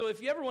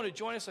if you ever want to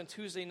join us on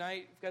Tuesday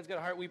night, if God's got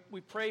a heart,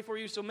 we pray for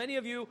you. So many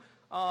of you,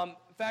 in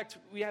fact,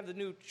 we have the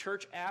new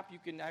church app. You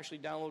can actually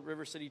download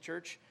River City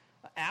Church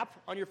app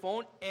on your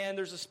phone, and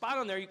there's a spot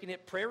on there you can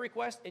hit prayer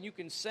request, and you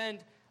can send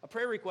a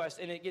prayer request,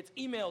 and it gets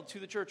emailed to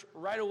the church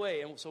right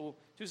away. And so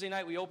Tuesday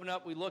night we open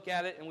up, we look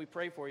at it, and we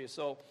pray for you.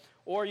 So,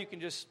 or you can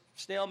just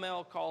snail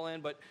mail, call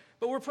in, but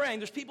we're praying.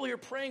 There's people here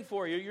praying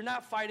for you. You're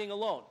not fighting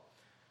alone.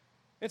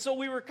 And so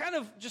we were kind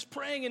of just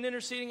praying and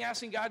interceding,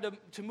 asking God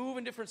to move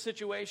in different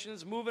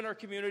situations, move in our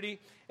community.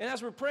 And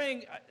as we're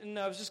praying, and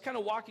I was just kind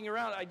of walking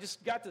around, I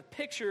just got the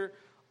picture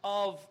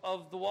of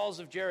the walls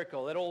of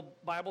Jericho, that old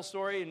Bible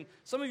story. And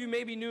some of you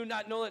maybe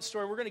not know that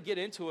story. We're going to get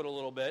into it a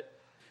little bit.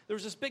 There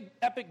was this big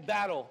epic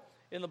battle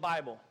in the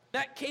Bible.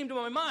 That came to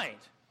my mind.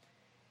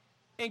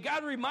 And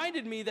God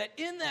reminded me that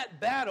in that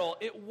battle,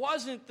 it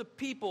wasn't the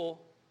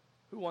people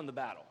who won the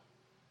battle.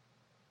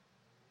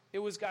 It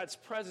was God's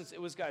presence.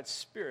 It was God's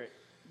Spirit.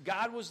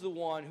 God was the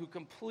one who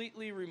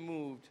completely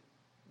removed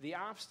the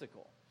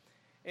obstacle.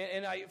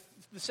 And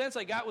the sense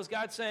I got was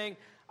God saying,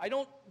 I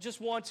don't just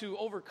want to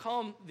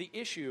overcome the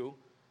issue,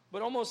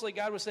 but almost like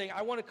God was saying,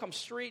 I want to come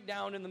straight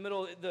down in the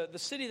middle. The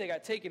city that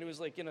got taken, it was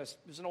like it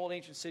was an old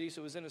ancient city,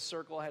 so it was in a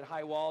circle, had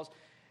high walls.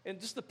 And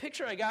just the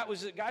picture I got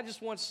was that God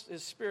just wants,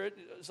 His Spirit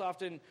is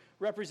often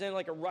represented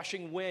like a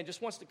rushing wind,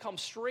 just wants to come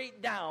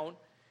straight down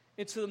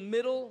into the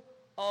middle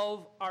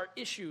of our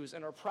issues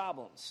and our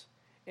problems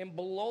and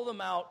blow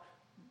them out,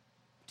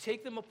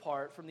 take them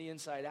apart from the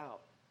inside out,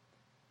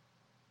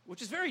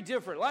 which is very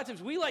different. A lot of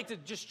times we like to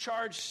just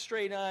charge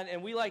straight on,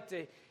 and we like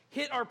to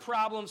hit our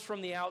problems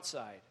from the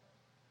outside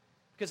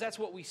because that's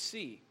what we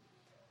see.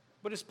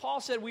 But as Paul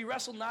said, we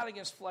wrestle not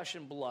against flesh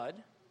and blood,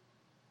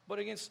 but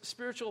against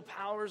spiritual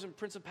powers and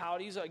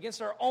principalities,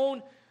 against our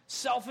own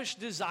selfish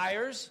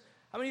desires.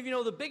 How many of you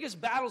know the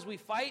biggest battles we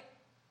fight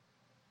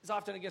is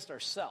often against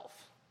ourselves?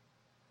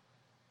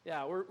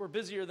 Yeah, we're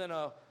busier than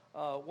a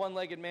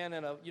one-legged man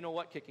in a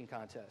you-know-what kicking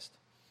contest.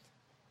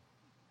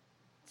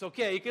 It's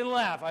okay. You can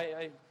laugh.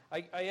 I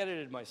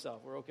edited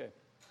myself. We're okay.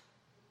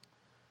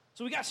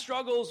 So we got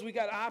struggles. We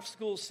got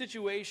obstacles,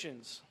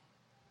 situations,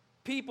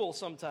 people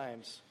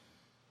sometimes.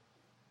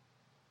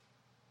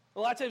 A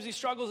lot of times these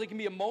struggles, they can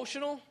be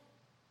emotional.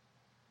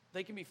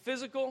 They can be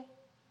physical.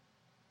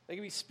 They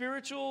can be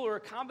spiritual, or a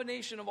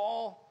combination of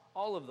all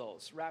of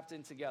those wrapped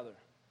in together.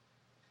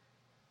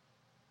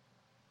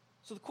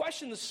 So the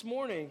question this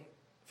morning,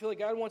 I feel like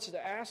God wants us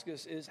to ask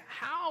us is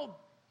how,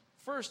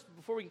 first,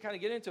 before we can kind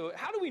of get into it,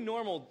 how do we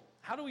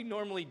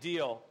normally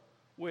deal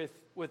with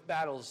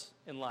battles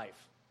in life?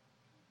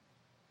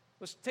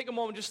 Let's take a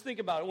moment, just think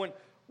about it.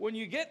 When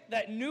you get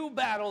that new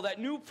battle, that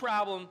new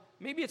problem,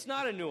 maybe it's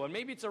not a new one,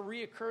 maybe it's a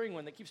reoccurring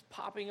one that keeps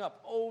popping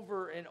up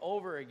over and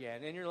over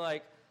again, and you're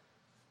like,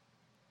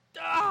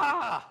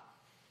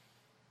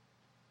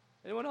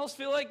 Anyone else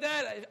feel like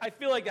that? I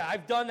feel like that.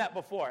 I've done that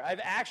before. I've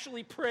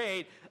actually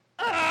prayed,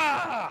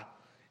 God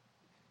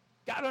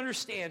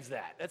understands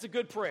that. That's a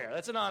good prayer.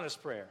 That's an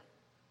honest prayer.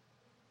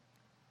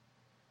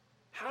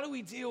 How do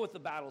we deal with the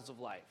battles of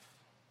life?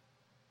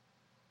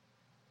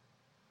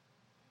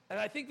 And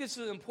I think this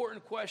is an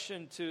important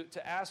question to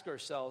ask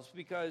ourselves,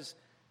 because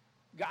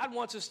God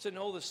wants us to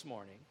know this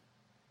morning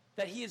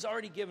that He has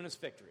already given us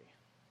victory.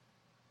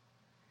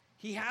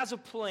 He has a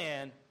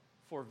plan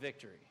for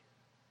victory.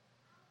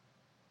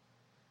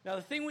 Now,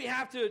 the thing we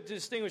have to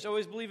distinguish, I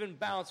always believe in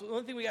balance. The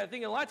one thing we got to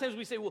think, a lot of times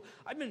we say, well,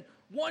 I've been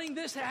wanting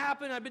this to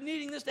happen, I've been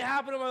needing this to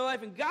happen in my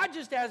life, and God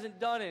just hasn't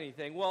done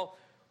anything. Well,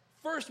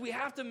 first we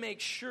have to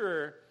make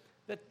sure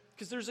that,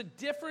 because there's a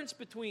difference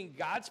between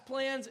God's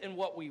plans and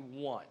what we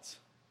want,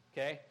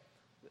 okay?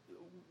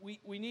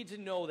 We need to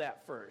know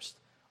that first.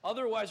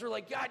 Otherwise, we're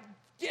like, God,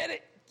 get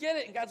it.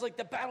 And God's like,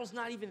 the battle's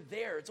not even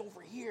there, it's over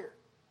here.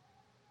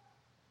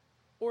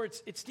 Or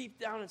it's deep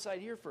down inside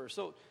here first.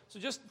 So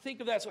just think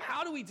of that. So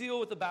how do we deal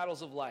with the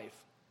battles of life?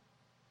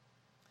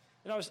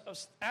 And I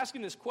was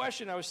asking this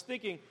question. I was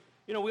thinking,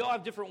 we all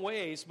have different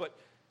ways, but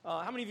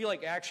how many of you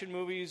like action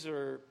movies?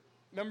 Or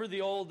remember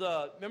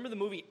the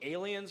movie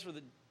Aliens, where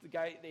the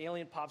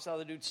alien pops out of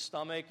the dude's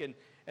stomach, and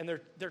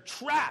they're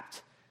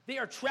trapped. They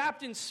are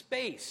trapped in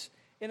space,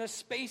 in a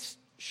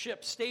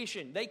spaceship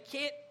station. They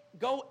can't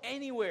go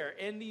anywhere,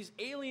 and these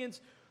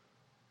aliens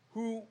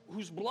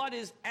whose blood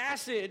is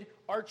acid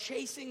are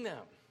chasing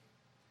them.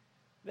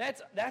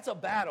 That's a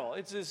battle.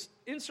 It's this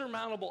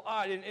insurmountable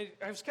odd. And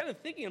I was kind of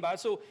thinking about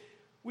it. So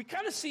we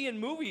kind of see in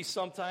movies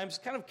sometimes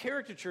kind of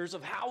caricatures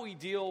of how we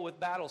deal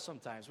with battles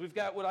sometimes. We've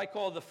got what I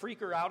call the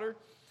freaker outer.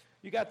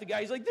 You got the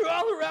guy, he's like, they're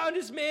all around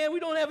us, man. We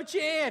don't have a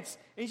chance.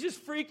 And he's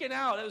just freaking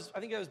out. I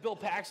think that was Bill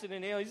Paxton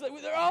in Alien. He's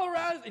like, they're all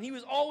around us. And he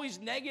was always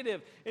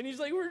negative. And he's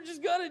like, we're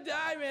just going to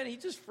die, man.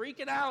 He's just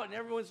freaking out. And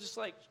everyone's just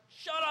like,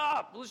 shut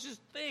up. Let's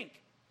just think.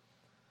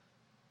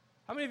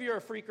 How many of you are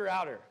a freaker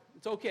outer?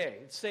 It's okay.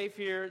 It's safe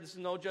here. This is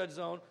no judge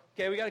zone.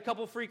 Okay, we got a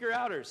couple of freaker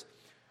outers.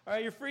 All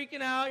right, you're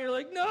freaking out. You're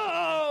like,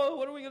 no,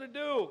 what are we going to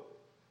do?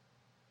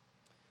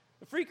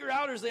 The freaker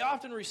outers, they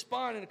often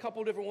respond in a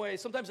couple of different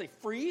ways. Sometimes they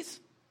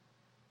freeze,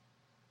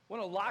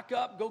 want to lock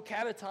up, go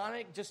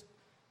catatonic, just,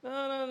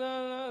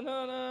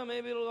 no,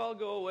 maybe it'll all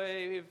go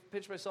away. I've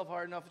pinched myself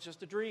hard enough, it's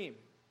just a dream.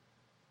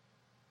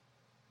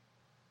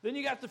 Then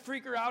you got the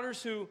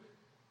freaker-outers who,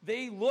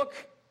 they look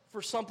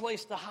for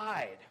someplace to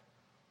hide.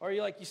 Or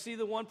you see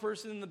the one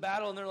person in the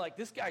battle, and they're like,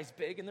 this guy's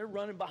big, and they're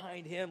running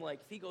behind him. Like,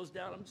 if he goes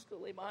down, I'm just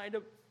going to lay behind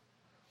him.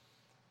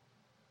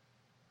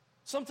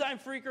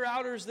 Sometimes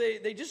freaker-outers,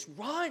 they just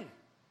run.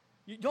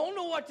 You don't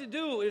know what to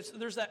do.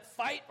 There's that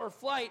fight or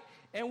flight,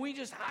 and we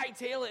just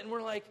hightail it, and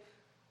we're like,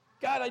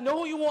 God, I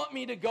know you want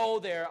me to go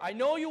there. I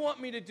know you want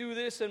me to do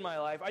this in my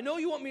life. I know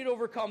you want me to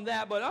overcome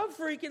that, but I'm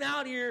freaking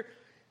out here.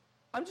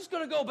 I'm just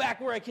going to go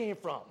back where I came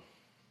from.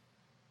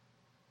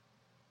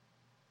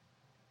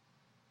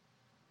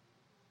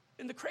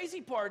 And the crazy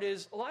part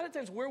is, a lot of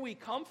times where we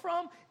come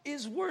from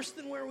is worse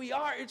than where we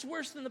are. It's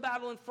worse than the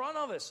battle in front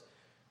of us.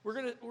 We're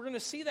gonna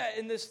see that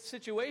in this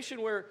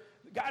situation where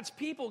God's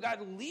people,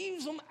 God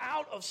leaves them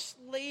out of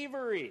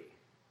slavery.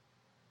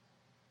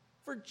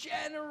 For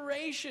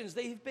generations,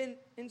 they've been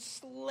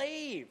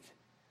enslaved.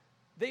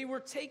 They were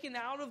taken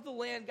out of the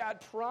land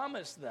God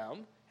promised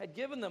them, had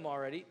given them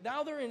already.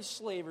 Now they're in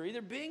slavery.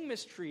 They're being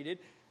mistreated.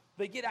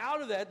 They get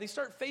out of that. They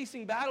start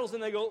facing battles,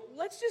 and they go,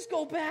 let's just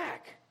go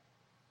back.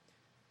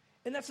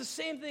 And that's the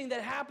same thing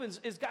that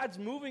happens as God's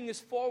moving us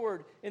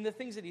forward in the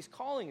things that he's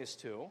calling us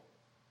to.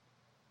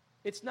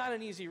 It's not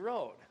an easy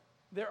road.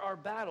 There are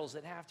battles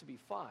that have to be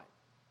fought.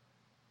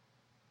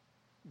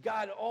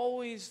 God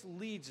always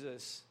leads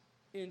us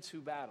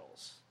into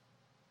battles.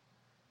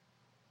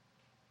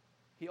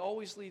 He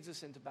always leads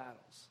us into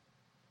battles.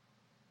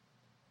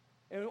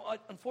 And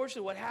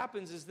unfortunately, what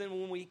happens is then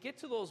when we get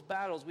to those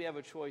battles, we have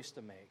a choice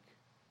to make.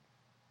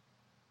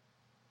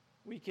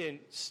 We can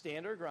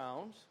stand our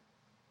ground,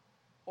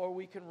 or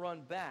we can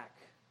run back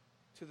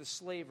to the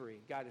slavery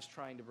God is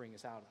trying to bring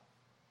us out of.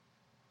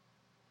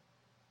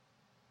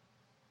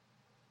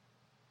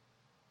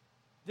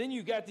 Then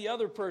you got the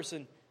other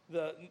person,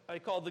 I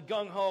call the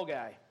gung-ho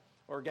guy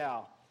or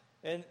gal.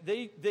 And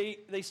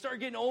they start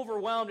getting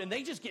overwhelmed, and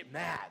they just get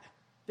mad.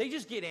 They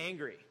just get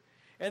angry.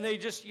 And have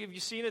you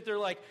seen it? They're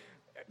like,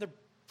 their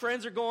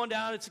friends are going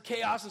down, it's a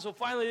chaos, and so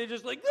finally they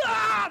just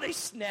they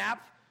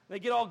snap. They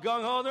get all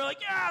gung-ho, and they're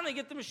like, and they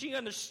get the machine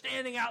gun, they're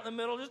standing out in the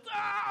middle, just,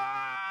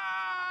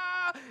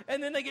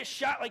 and then they get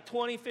shot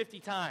 20, 50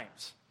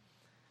 times.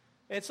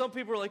 And some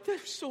people are like, they're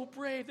so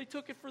brave, they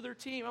took it for their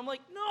team. I'm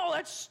like, no,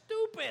 that's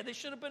stupid. They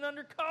should have been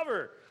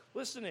undercover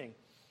listening.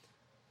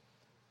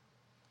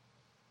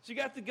 So you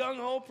got the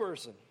gung-ho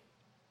person.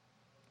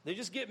 They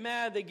just get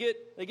mad, they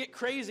get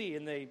crazy,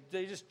 and they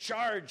just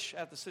charge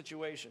at the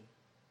situation.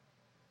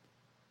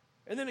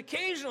 And then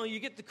occasionally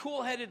you get the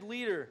cool-headed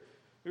leader,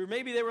 or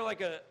maybe they were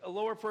like a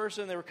lower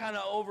person, they were kind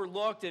of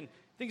overlooked, and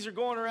things are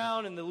going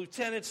around, and the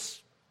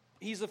lieutenant's,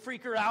 he's the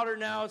freaker-outer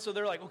now, and so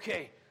they're like,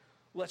 okay,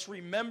 let's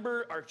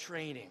remember our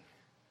training.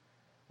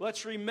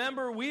 Let's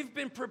remember we've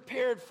been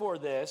prepared for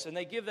this, and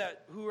they give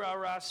that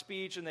hoorah-rah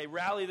speech, and they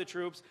rally the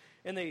troops,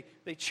 and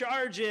they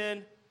charge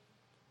in,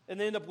 and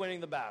they end up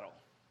winning the battle.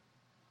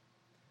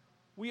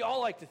 We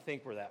all like to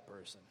think we're that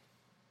person.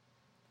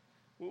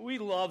 We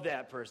love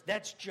that person.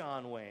 That's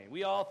John Wayne.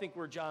 We all think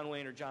we're John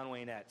Wayne or John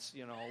Waynettes.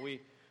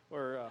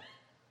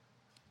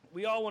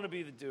 We all want to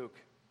be the Duke.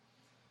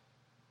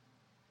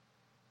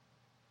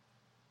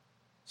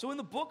 So in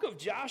the book of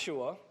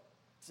Joshua,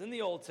 it's in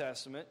the Old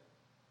Testament,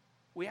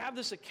 we have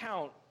this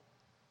account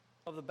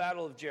of the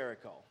Battle of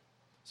Jericho.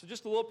 So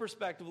just a little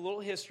perspective, a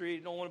little history.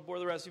 Don't want to bore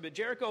the rest of you, but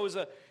Jericho was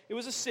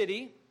a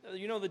city.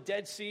 The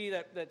Dead Sea,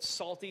 that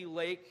salty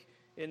lake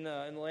in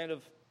the land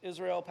of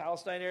Israel,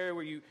 Palestine area,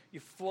 where you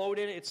float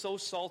in it. It's so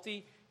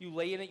salty, you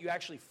lay in it, you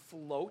actually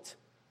float.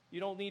 You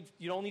don't need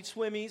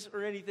swimmies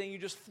or anything, you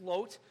just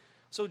float.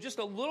 So just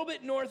a little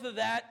bit north of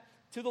that,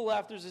 to the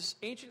left, there's this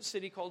ancient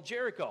city called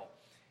Jericho.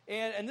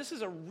 And this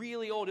is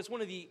it's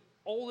one of the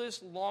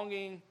oldest,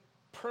 longing,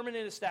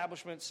 permanent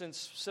establishments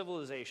since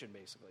civilization,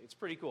 basically. It's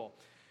pretty cool.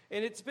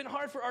 And it's been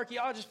hard for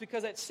archaeologists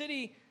because that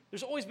city,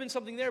 there's always been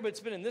something there, but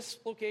it's been in this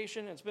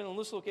location, it's been in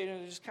this location,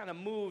 and it just kind of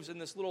moves in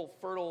this little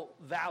fertile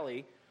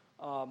valley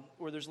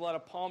where there's a lot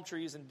of palm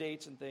trees and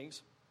dates and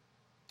things.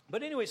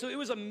 But anyway, so it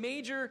was a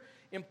major,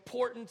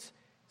 important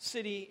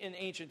city in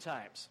ancient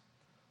times.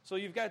 So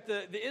you've got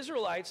the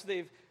Israelites,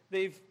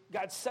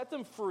 God set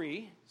them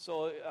free.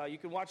 So you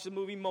can watch the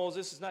movie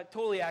Moses. It's not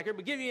totally accurate,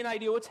 but give you an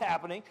idea what's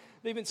happening.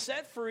 They've been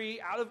set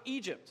free out of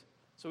Egypt.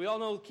 So we all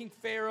know King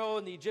Pharaoh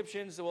and the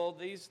Egyptians, well,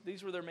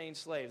 these were their main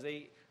slaves.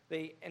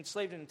 They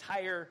enslaved an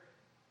entire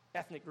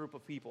ethnic group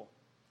of people.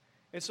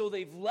 And so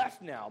they've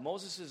left now.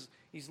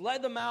 He's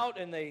led them out,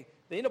 and they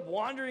end up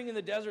wandering in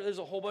the desert. There's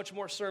a whole bunch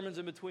more sermons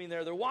in between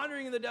there. They're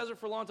wandering in the desert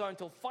for a long time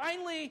until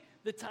finally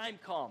the time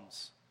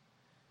comes.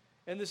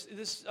 And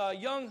this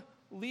young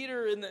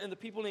leader in the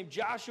people named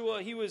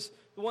Joshua, he was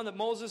the one that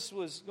Moses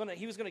was going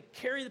to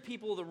carry the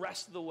people the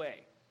rest of the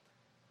way.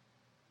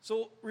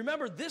 So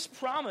remember, this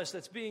promise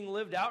that's being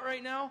lived out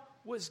right now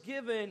was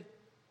given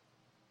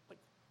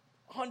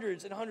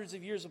hundreds and hundreds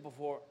of years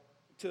before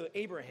to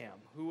Abraham,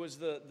 who was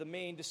the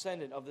main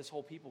descendant of this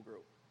whole people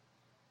group.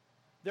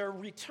 They're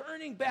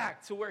returning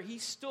back to where he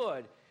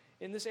stood,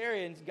 in this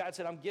area, and God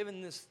said, I'm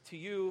giving this to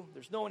you.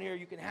 There's no one here.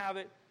 You can have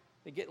it.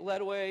 They get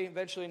led away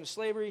eventually into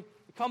slavery.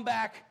 They come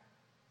back.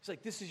 He's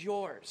like, this is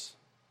yours.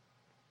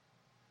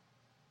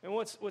 And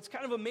what's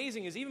kind of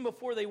amazing is even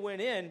before they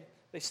went in,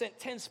 they sent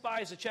 10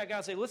 spies to check out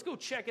and say, let's go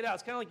check it out.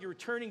 It's kind of like you're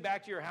returning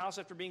back to your house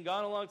after being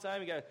gone a long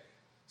time. You got to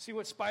see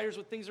what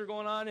things are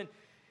going on. And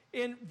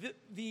in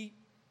the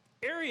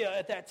area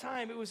at that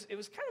time, it was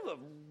kind of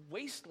a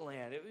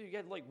wasteland. You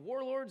had like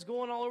warlords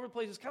going all over the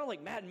place. It's kind of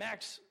like Mad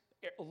Max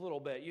a little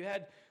bit. You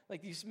had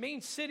like these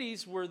main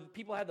cities where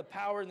people had the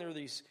power, and there were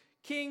these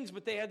kings,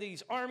 but they had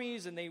these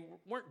armies, and they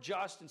weren't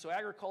just, and so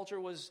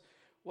agriculture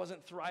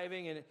wasn't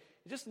thriving, and it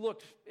just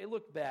looked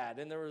bad,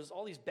 and there was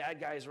all these bad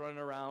guys running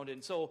around,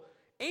 and so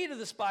 8 of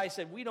the spies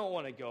said, we don't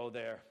want to go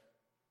there.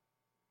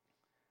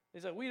 They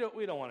said, we don't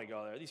want to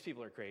go there. These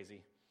people are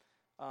crazy.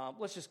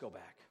 Let's just go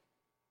back.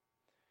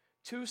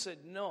 2 said,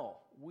 no,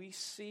 we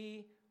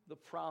see the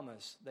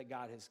promise that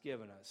God has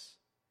given us,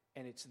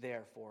 and it's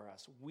there for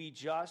us. We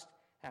just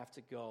have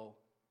to go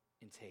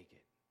and take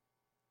it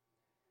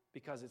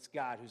because it's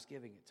God who's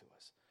giving it to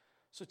us.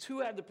 So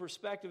 2 had the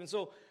perspective, and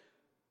so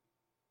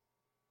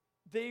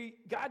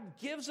God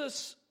gives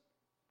us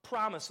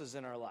promises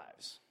in our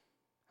lives.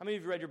 How many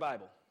of you read your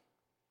Bible?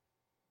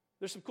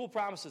 There's some cool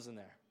promises in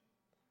there.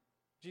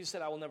 Jesus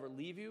said, I will never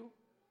leave you.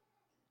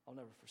 I'll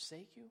never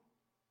forsake you.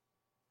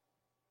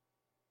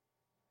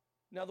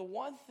 Now, the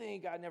one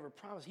thing God never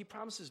promised, he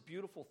promises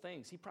beautiful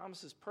things. He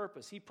promises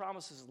purpose. He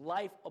promises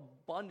life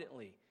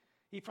abundantly.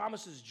 He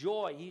promises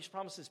joy. He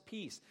promises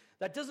peace.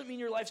 That doesn't mean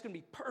your life's going to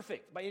be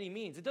perfect by any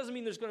means. It doesn't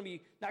mean there's not going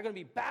to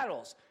be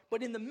battles.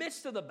 But in the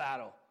midst of the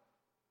battle,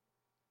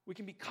 we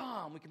can be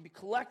calm. We can be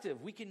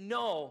collective. We can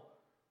know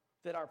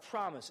that our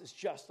promise is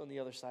just on the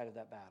other side of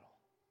that battle.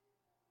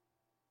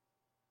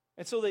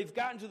 And so they've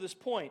gotten to this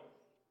point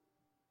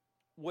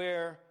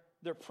where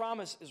their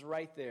promise is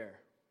right there.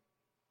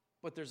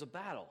 But there's a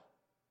battle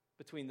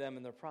between them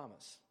and their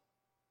promise.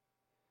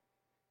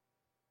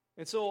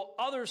 And so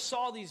others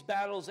saw these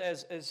battles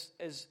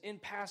as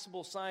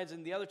impassable signs,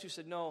 and the other 2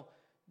 said, no,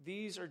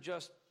 these are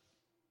just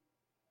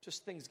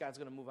things God's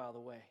going to move out of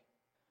the way.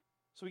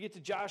 So we get to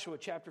Joshua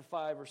chapter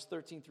 5, verse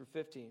 13 through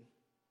 15.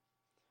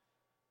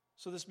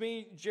 So this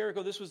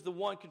Jericho, this was the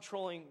one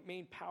controlling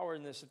main power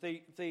in this. If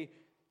they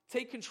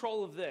take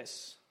control of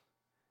this,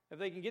 if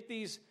they can get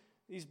these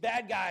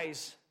bad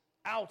guys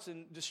out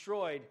and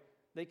destroyed,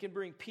 they can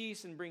bring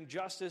peace and bring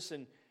justice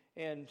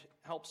and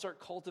help start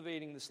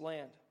cultivating this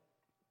land.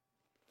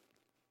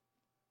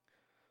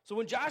 So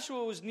when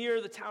Joshua was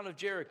near the town of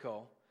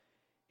Jericho,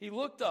 he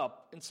looked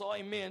up and saw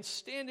a man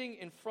standing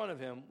in front of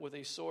him with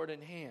a sword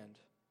in hand.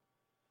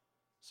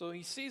 So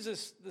he sees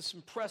this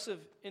impressive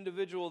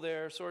individual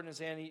there, sword in his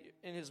hand.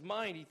 In his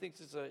mind, he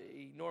thinks it's a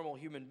normal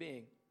human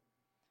being.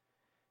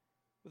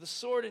 With a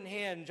sword in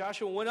hand,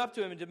 Joshua went up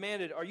to him and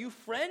demanded, are you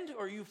friend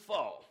or are you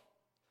foe?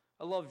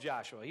 I love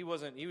Joshua. He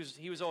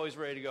was always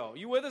ready to go.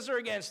 You with us or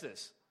against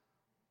us?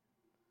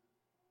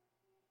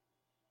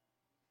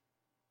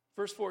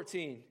 Verse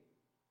 14,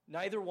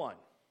 neither one,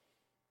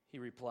 he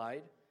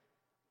replied.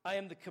 I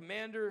am the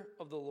commander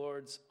of the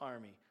Lord's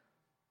army.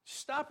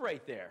 Stop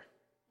right there.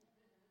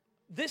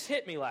 This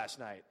hit me last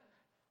night.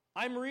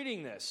 I'm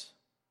reading this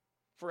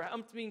for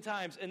umpteen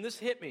times, and this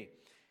hit me.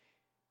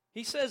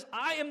 He says,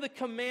 I am the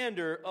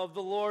commander of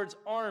the Lord's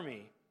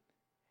army.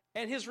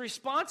 And his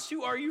response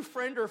to, are you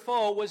friend or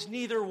foe, was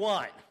neither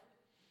one.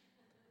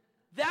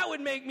 That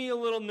would make me a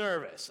little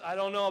nervous. I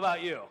don't know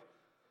about you.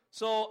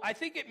 So I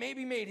think it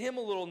maybe made him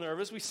a little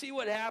nervous. We see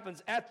what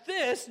happens. At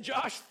this,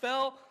 Joshua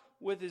fell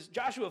with his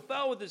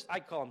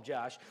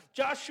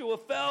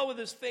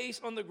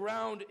face on the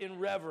ground in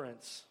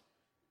reverence.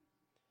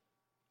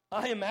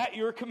 I am at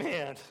your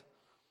command,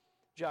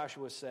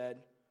 Joshua said.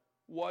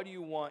 What do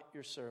you want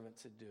your servant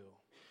to do?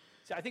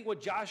 See, I think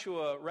what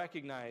Joshua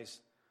recognized,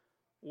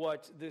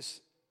 what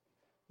this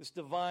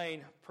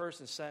divine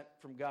person sent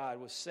from God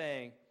was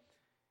saying,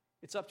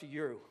 it's up to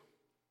you.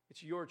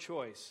 It's your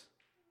choice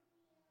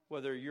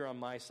whether you're on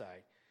my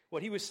side.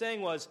 What he was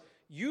saying was,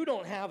 you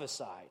don't have a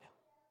side.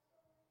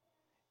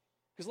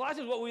 Because a lot of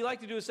times what we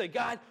like to do is say,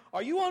 God,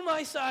 are you on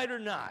my side or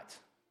not?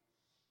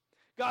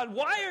 God,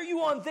 why are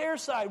you on their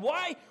side?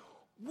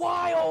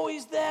 Why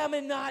always them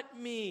and not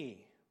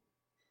me?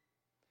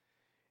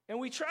 And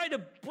we try to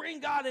bring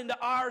God into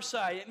our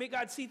side and make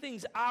God see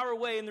things our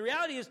way. And the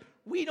reality is,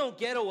 we don't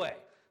get a way.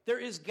 There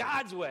is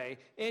God's way.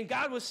 And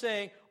God was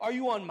saying, are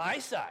you on my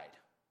side?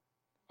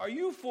 Are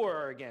you for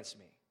or against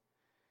me?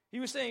 He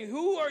was saying,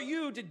 who are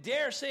you to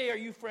dare say, are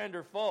you friend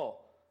or foe?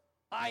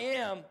 I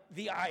am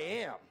the I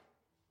am.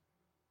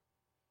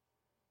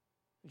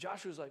 And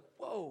Joshua's like,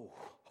 whoa,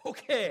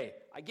 okay,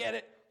 I get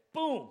it.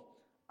 Boom,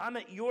 I'm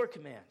at your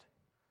command.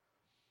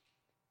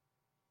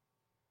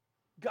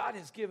 God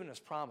has given us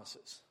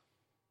promises,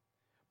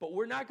 but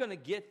we're not going to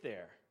get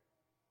there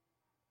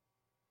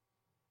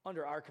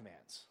under our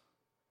commands.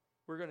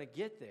 We're going to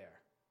get there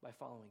by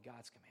following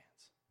God's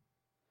commands,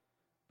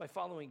 by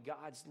following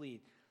God's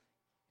lead.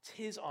 It's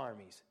his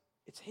armies,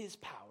 it's his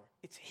power,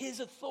 it's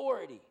his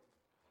authority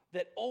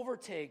that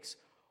overtakes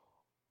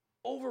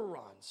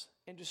overruns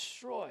and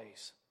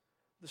destroys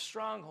the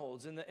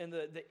strongholds and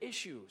the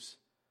issues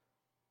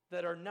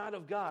that are not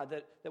of God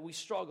that we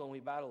struggle and we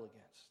battle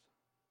against.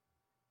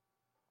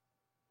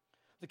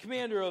 The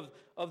commander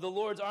of the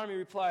Lord's army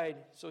replied,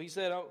 so he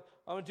said, I'm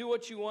going to do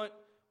what you want,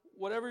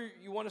 whatever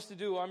you want us to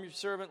do. I'm your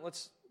servant.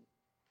 Let's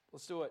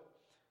do it.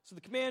 So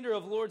the commander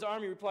of the Lord's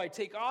army replied,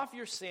 take off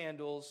your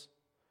sandals,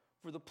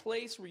 for the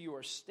place where you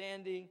are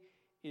standing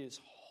is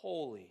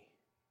holy.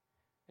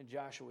 And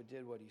Joshua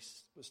did what he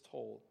was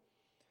told.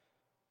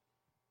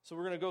 So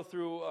we're going to go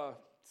through,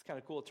 it's kind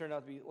of cool. It turned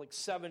out to be like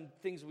 7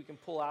 things we can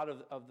pull out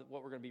of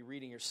what we're going to be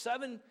reading here.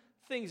 7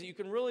 things that you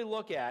can really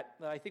look at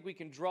that I think we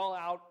can draw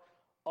out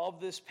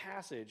of this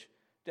passage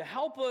to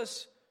help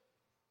us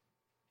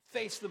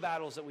face the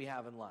battles that we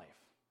have in life.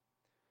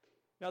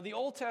 Now, the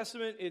Old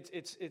Testament,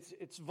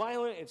 it's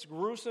violent, it's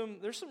gruesome.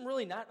 There's some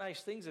really not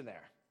nice things in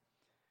there.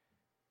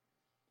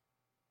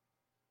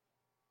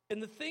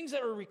 And the things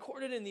that are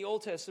recorded in the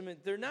Old Testament,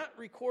 they're not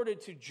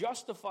recorded to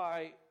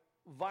justify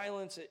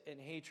violence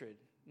and hatred.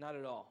 Not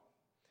at all.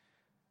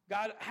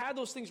 God had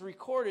those things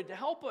recorded to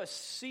help us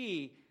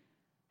see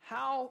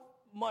how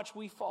much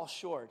we fall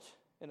short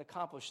in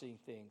accomplishing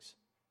things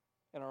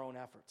in our own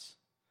efforts.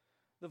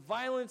 The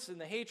violence and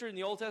the hatred in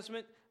the Old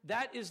Testament,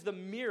 that is the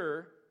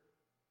mirror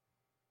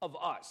of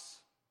us.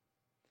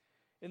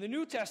 In the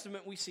New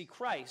Testament, we see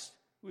Christ,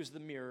 who is the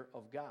mirror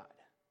of God.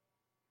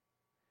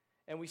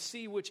 And we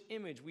see which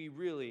image we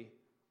really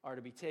are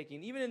to be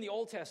taking. Even in the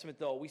Old Testament,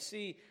 though, we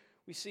see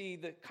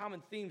the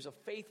common themes of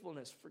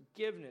faithfulness,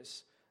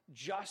 forgiveness,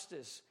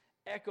 justice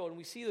echoed, and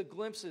we see the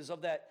glimpses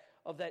of that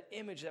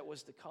image that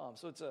was to come.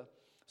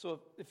 So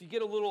if you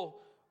get a little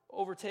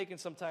overtaken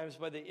sometimes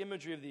by the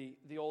imagery of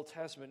the Old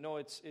Testament, no,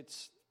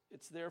 it's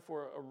there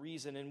for a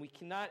reason, and we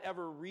cannot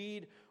ever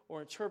read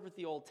or interpret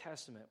the Old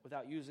Testament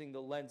without using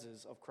the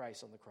lenses of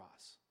Christ on the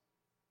cross.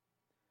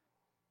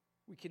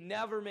 We can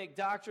never make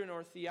doctrine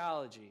or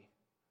theology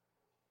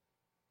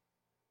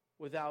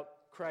without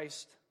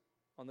Christ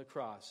on the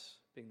cross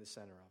being the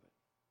center of it.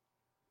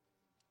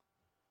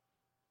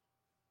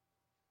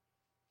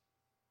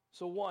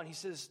 So 1, he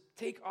says,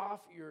 take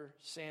off your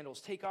sandals,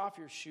 take off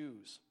your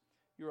shoes.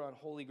 You're on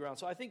holy ground.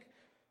 So I think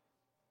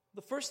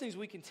the first things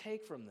we can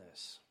take from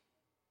this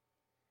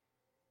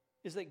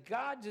is that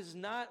God does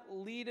not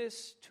lead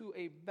us to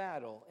a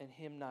battle and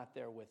him not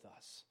there with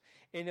us.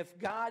 And if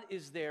God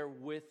is there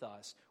with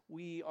us,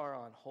 we are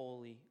on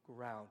holy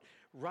ground.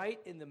 Right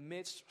in the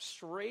midst,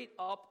 straight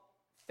up,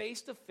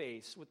 face to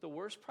face with the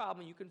worst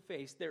problem you can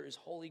face, there is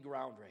holy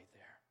ground right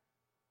there.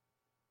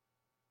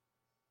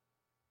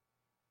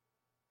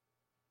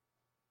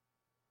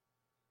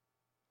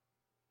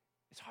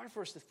 It's hard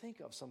for us to think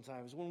of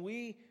sometimes. When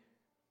we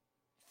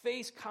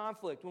face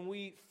conflict, when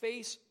we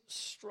face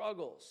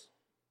struggles,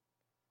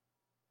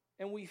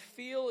 and we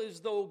feel as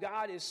though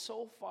God is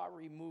so far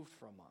removed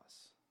from us,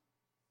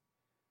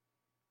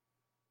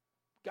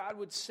 God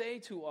would say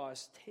to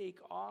us, take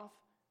off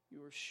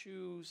your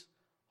shoes,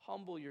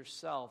 humble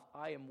yourself.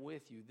 I am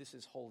with you. This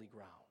is holy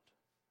ground.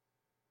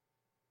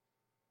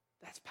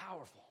 That's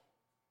powerful.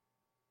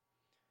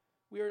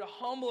 We are to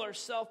humble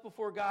ourselves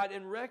before God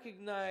and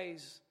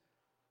recognize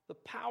the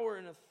power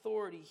and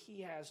authority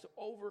he has to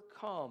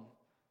overcome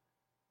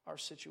our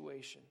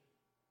situation.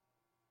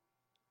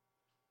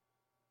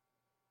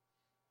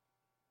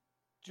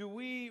 Do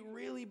we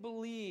really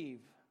believe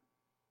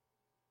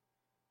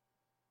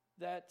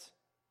that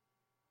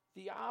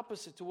the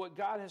opposite to what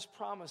God has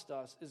promised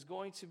us is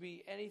going to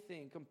be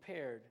anything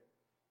compared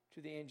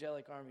to the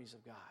angelic armies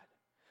of God?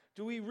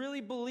 Do we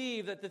really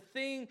believe that the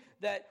thing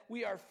that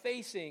we are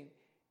facing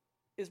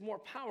is more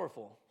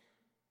powerful?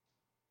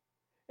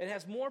 It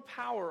has more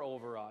power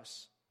over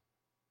us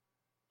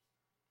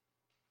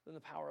than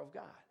the power of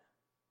God.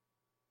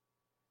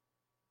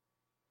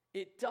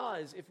 It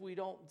does if we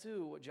don't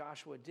do what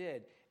Joshua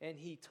did. And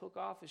he took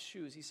off his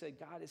shoes. He said,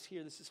 God is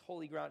here. This is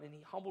holy ground. And he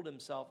humbled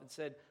himself and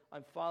said,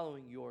 I'm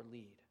following your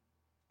lead.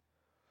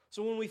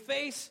 So when we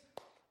face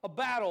a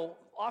battle,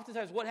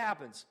 oftentimes what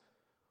happens?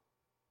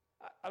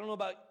 I don't know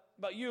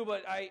about you,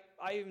 but I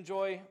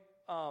enjoy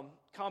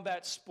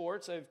combat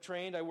sports. I've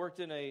trained. I worked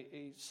in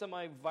a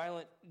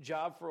semi-violent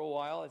job for a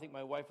while. I think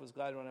my wife was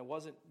glad when I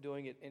wasn't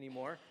doing it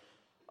anymore.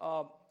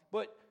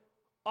 But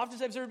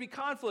oftentimes there would be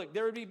conflict.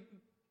 There would be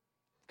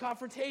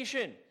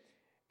confrontation.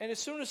 And as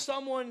soon as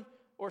someone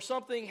or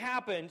something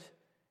happened,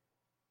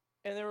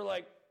 and they were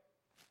like,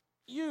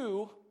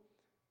 you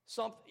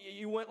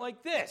went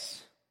like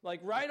this, like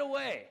right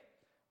away.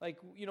 Like,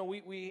 you know,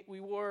 we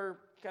wore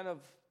kind of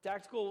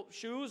tactical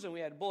shoes, and we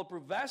had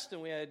bulletproof vests,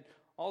 and we had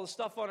all the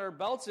stuff on our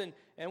belts,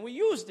 and we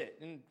used it.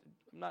 And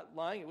I'm not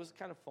lying, it was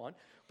kind of fun.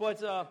 But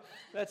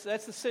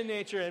that's the sin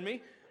nature in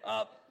me.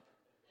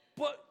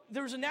 But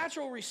there's a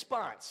natural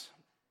response.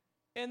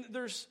 And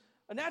there's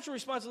a natural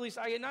response, at least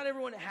not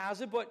everyone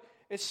has it, but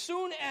as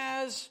soon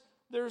as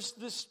there's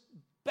this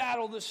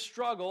battle, this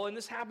struggle, and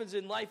this happens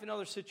in life and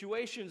other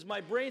situations,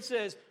 my brain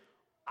says,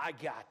 I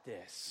got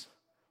this.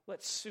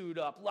 Let's suit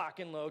up, lock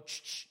and load.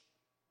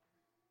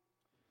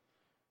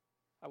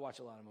 I watch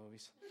a lot of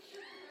movies.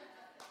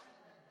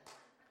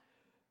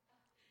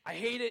 I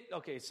hate it.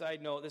 Okay,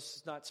 side note, this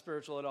is not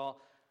spiritual at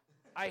all.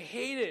 I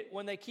hate it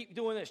when they keep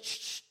doing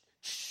this.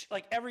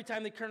 Like every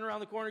time they turn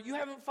around the corner, you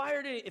haven't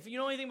fired it. If you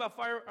know anything about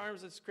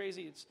firearms, it's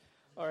crazy. It's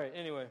all right,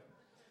 anyway.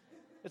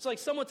 It's like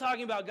someone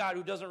talking about God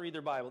who doesn't read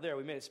their Bible. There,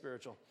 we made it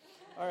spiritual.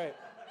 All right.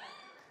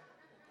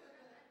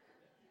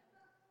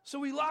 So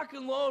we lock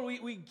and load,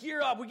 we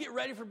gear up, we get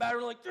ready for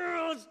battle, we're like,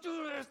 let's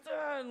do this,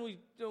 and we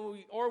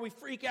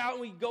freak out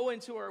and we go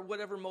into our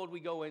whatever mode we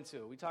go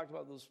into. We talked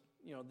about those,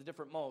 the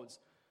different modes.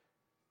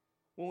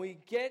 When we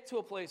get to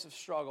a place of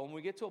struggle, when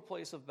we get to a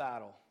place of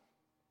battle,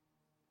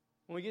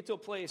 when we get to a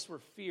place where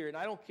fear, and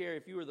I don't care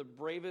if you were the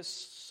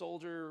bravest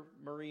soldier,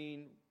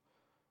 Marine,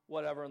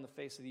 whatever on the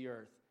face of the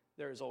earth,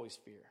 there is always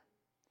fear.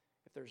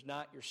 If there's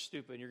not, you're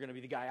stupid. You're going to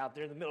be the guy out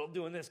there in the middle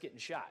doing this, getting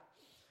shot.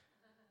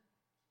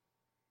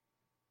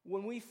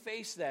 When we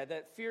face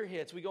that fear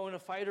hits, we go into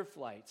fight or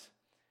flight.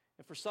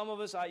 And for some of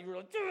us, you're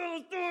like,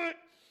 let's do it.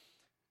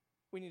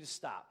 We need to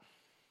stop.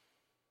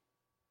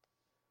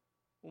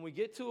 When we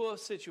get to a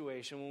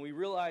situation, when we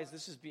realize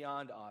this is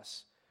beyond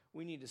us,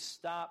 we need to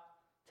stop,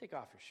 take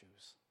off your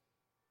shoes.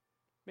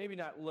 Maybe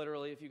not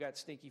literally if you got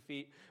stinky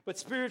feet, but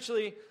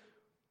spiritually,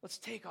 let's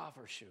take off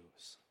our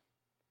shoes.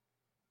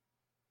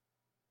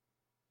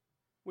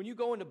 When you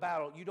go into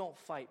battle, you don't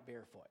fight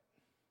barefoot.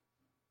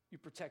 You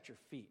protect your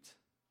feet.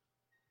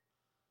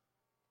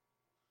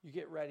 You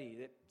get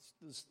ready.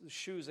 The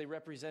shoes,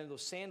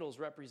 those sandals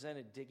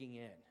represented digging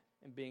in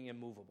and being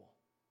immovable.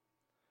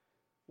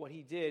 What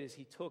he did is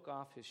he took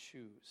off his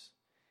shoes.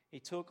 He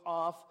took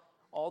off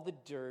all the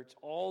dirt,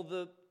 all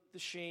the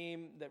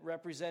shame that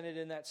represented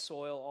in that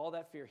soil, all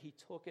that fear. He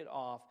took it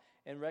off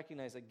and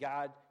recognized that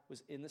God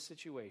was in the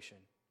situation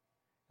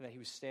and that he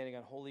was standing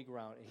on holy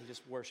ground and he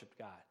just worshiped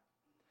God.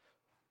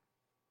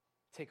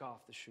 Take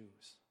off the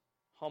shoes.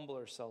 Humble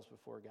ourselves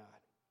before God.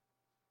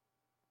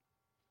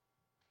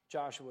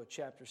 Joshua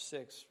chapter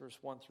 6, verse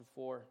 1 through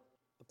 4.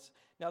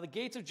 Now the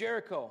gates of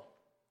Jericho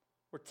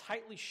were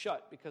tightly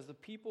shut because the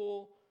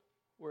people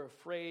were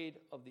afraid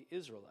of the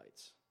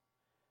Israelites.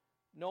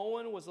 No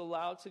one was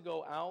allowed to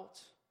go out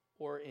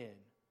or in.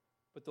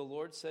 But the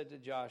Lord said to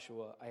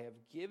Joshua, I have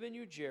given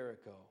you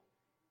Jericho,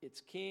 its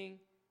king,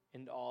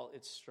 and all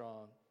its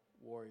strong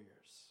warriors.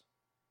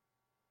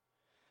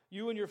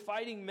 You and your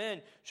fighting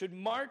men should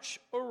march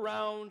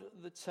around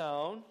the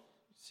town.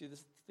 See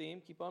this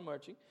theme? Keep on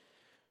marching.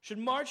 Should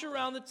march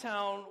around the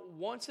town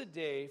once a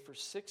day for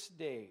 6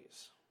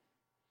 days.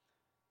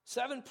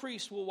 7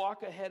 priests will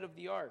walk ahead of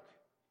the ark,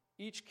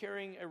 each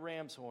carrying a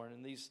ram's horn.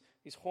 And these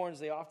horns,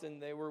 they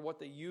were what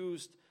they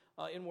used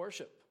in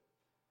worship.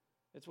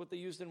 It's what they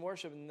used in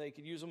worship, and they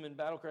could use them in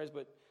battle cries,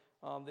 but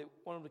they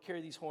wanted them to carry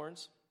these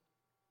horns.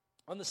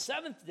 On the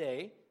 7th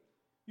day,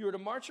 you were to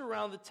march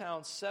around the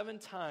town 7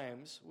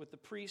 times with the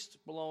priest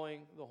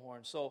blowing the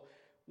horn. So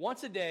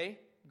once a day,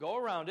 go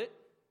around it,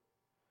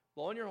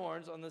 blowing your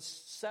horns. On the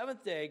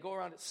 7th day, go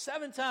around it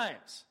 7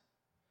 times.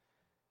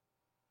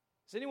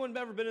 Has anyone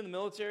ever been in the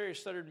military or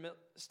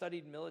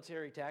studied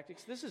military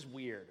tactics? This is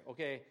weird,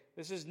 okay?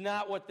 This is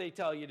not what they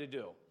tell you to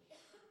do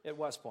at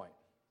West Point.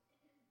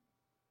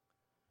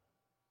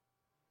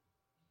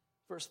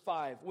 Verse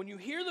 5, when you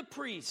hear the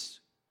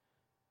priests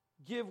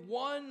give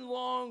one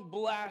long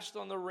blast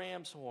on the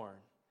ram's horn,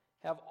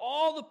 have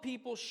all the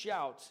people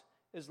shout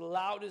as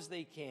loud as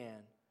they can,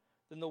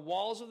 then the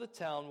walls of the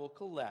town will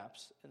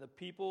collapse and the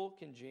people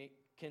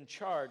can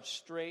charge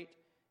straight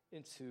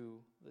into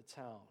the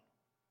town.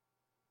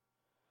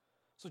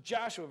 So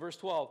Joshua, verse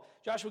 12,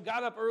 Joshua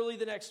got up early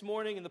the next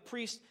morning and the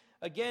priests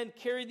again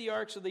carried the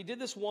ark. So they did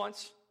this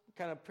once,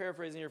 kind of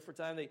paraphrasing here for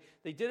time.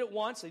 They did it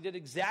once. They did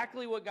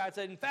exactly what God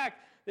said. In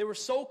fact, they were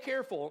so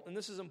careful, and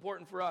this is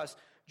important for us.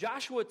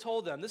 Joshua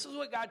told them, this is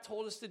what God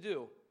told us to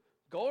do.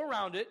 Go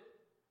around it,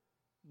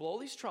 blow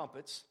these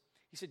trumpets.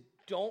 He said,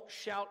 don't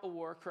shout a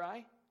war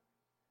cry.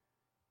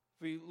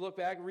 If you look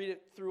back, read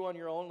it through on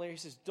your own later. He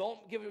says,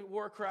 don't give a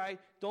war cry.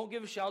 Don't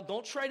give a shout.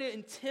 Don't try to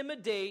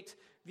intimidate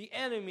the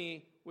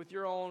enemy with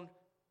your own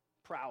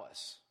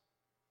prowess.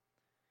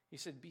 He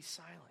said, be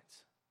silent.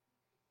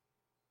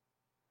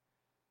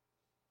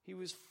 He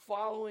was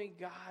following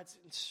God's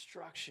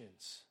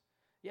instructions.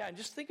 Yeah, and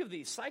just think of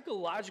the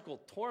psychological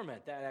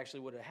torment that actually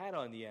would have had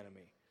on the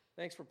enemy.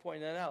 Thanks for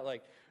pointing that out.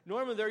 Like,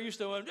 normally they're used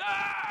to,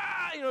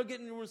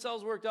 getting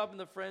themselves worked up in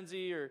the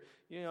frenzy, or,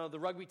 the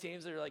rugby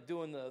teams that are like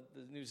doing the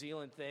New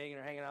Zealand thing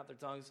and are hanging out their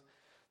tongues.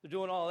 They're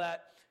doing all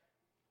that.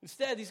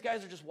 Instead, these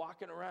guys are just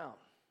walking around.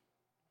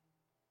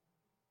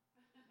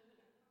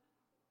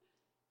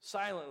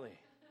 Silently.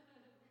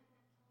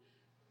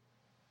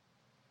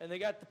 And they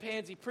got the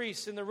pansy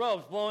priests in the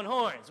robes blowing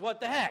horns. What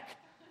the heck?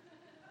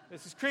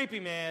 This is creepy,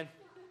 man.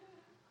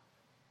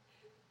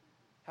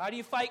 How do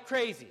you fight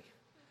crazy?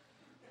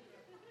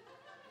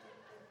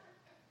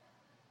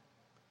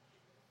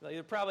 Like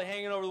they're probably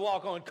hanging over the wall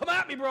going, come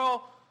at me,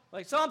 bro.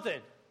 Like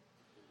something.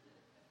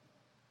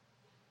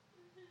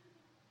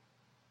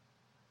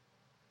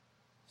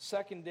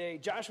 Second day,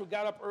 Joshua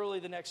got up early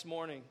the next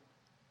morning,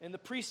 and the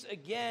priests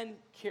again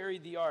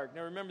carried the ark.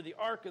 Now remember, the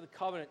Ark of the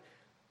Covenant,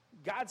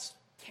 God's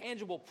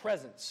tangible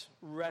presence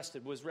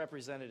was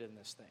represented in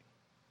this thing.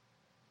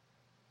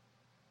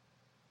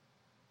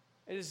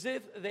 As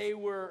if they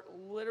were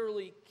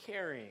literally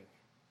carrying,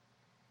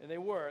 and they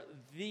were,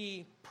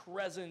 the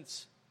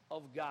presence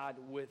of God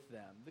with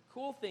them. The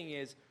cool thing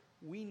is,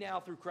 we now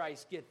through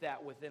Christ get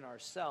that within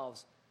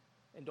ourselves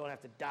and don't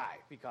have to die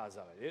because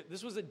of it.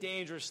 This was a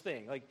dangerous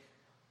thing. Like,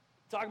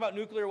 talk about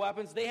nuclear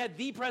weapons. They had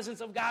the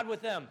presence of God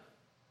with them.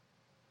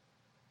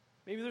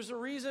 Maybe there's a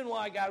reason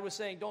why God was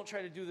saying, don't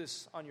try to do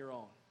this on your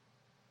own.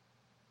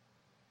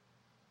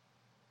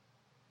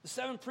 The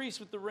 7 priests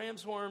with the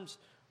ram's horns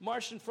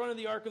marched in front of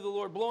the ark of the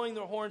Lord, blowing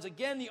their horns.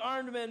 Again, the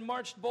armed men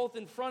marched both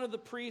in front of the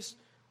priests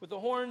with the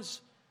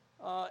horns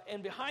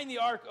and behind the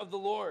ark of the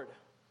Lord.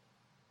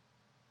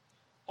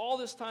 All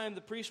this time,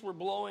 the priests were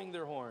blowing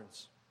their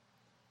horns.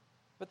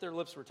 But their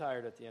lips were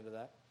tired at the end of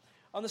that.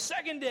 On the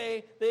second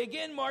day, they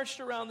again marched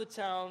around the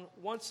town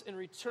once and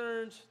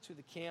returned to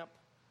the camp.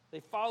 They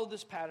followed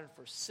this pattern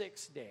for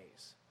 6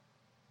 days.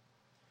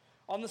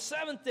 On the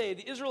 7th day,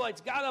 the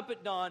Israelites got up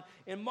at dawn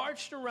and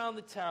marched around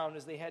the town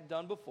as they had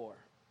done before.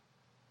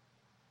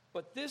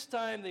 But this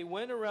time, they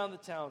went around the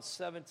town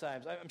 7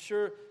 times. I'm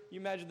sure you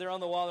imagine they're on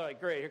the wall. They're like,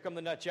 great, here come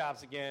the nut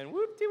chops again.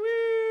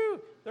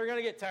 Whoop-de-woo! They're going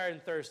to get tired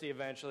and thirsty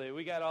eventually.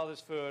 We got all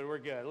this food. We're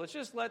good. Let's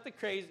just let the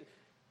crazy...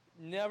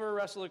 Never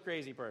wrestle a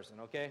crazy person,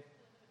 okay?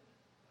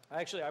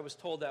 Actually, I was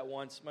told that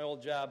once. My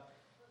old job,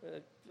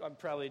 I'm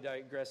probably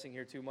digressing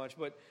here too much,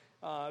 but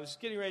I was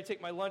getting ready to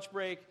take my lunch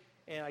break,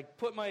 and I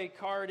put my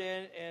card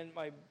in, and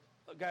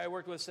a guy I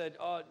worked with said,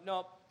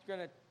 no, you're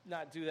going to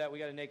not do that. We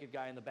got a naked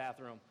guy in the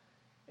bathroom.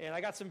 And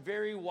I got some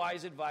very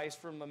wise advice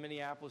from a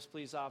Minneapolis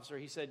police officer.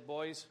 He said,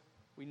 boys,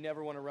 we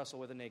never want to wrestle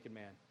with a naked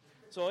man.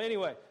 So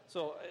anyway,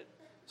 so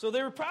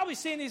they were probably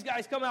seeing these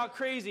guys come out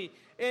crazy,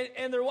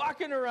 and they're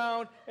walking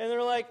around, and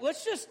they're like,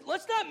 let's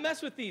not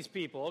mess with these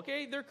people,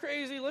 okay? They're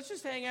crazy. Let's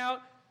just hang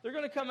out. They're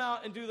going to come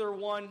out and do their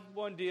one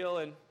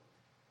deal,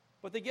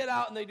 but they get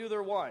out and they do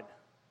their one.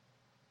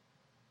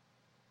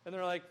 And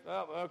they're like,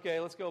 oh, okay,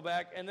 let's go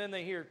back. And then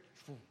they hear,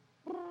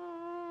 what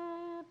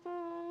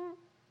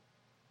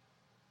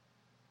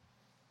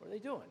are they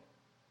doing?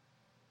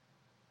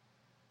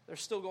 They're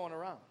still going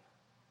around.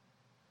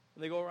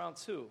 And they go around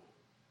 2.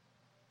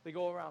 They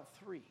go around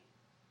 3.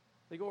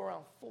 They go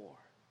around 4.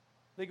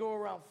 They go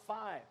around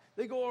 5.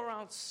 They go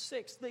around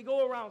 6. They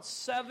go around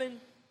 7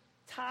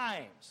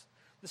 times.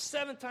 The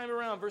 7th time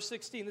around, verse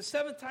 16, the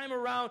 7th time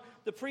around,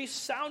 the priests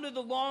sounded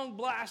the long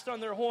blast on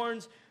their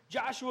horns.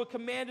 Joshua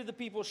commanded the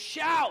people,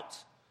 shout,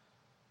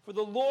 for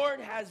the Lord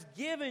has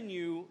given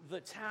you the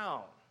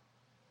town.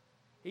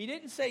 He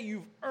didn't say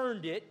you've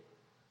earned it.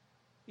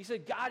 He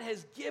said God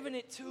has given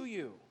it to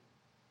you.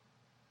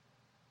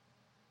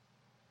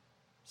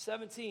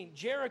 17,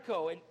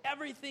 Jericho and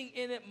everything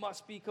in it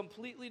must be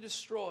completely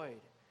destroyed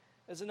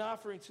as an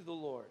offering to the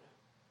Lord.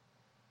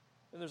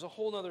 And there's a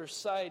whole other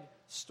side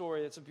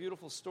story. It's a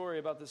beautiful story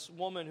about this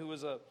woman who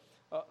was a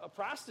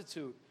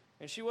prostitute,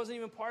 and she wasn't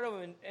even part of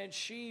it, and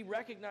she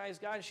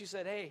recognized God, and she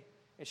said, hey,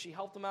 and she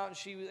helped them out, and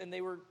she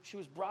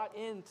was brought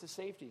into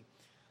safety.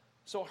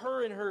 So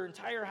her and her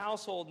entire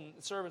household and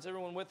servants,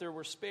 everyone with her,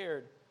 were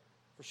spared,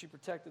 for she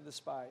protected the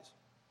spies.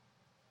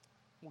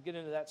 We'll get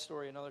into that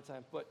story another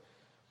time,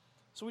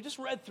 so we just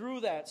read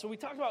through that. So we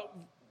talked about,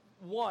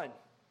 1,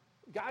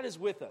 God is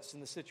with us in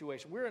the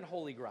situation. We're in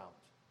holy ground.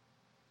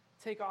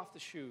 Take off the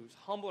shoes.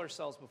 Humble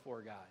ourselves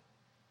before God.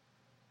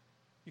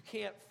 You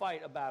can't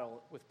fight a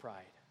battle with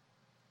pride.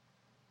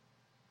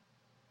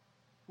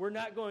 We're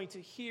not going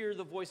to hear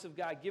the voice of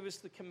God give us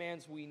the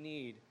commands we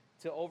need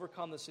to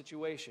overcome the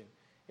situation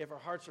if our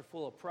hearts are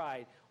full of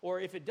pride.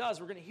 Or if it does,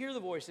 we're going to hear the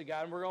voice of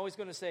God, and we're always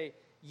going to say,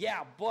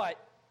 yeah, but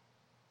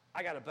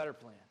I got a better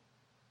plan.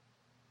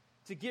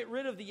 To get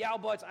rid of the yeah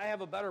buts, I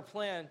have a better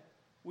plan,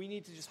 we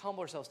need to just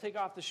humble ourselves, take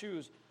off the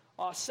shoes.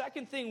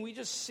 Second thing we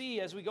just see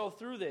as we go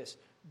through this,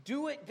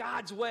 do it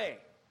God's way.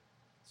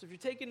 So if you're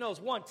taking notes,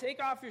 1,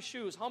 take off your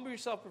shoes, humble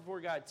yourself before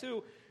God.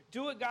 2,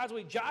 do it God's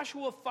way.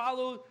 Joshua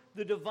followed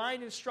the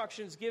divine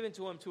instructions given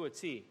to him to a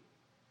T.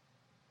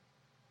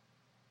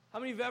 How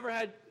many of you have ever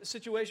had a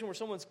situation where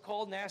someone's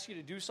called and asked you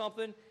to do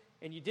something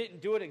and you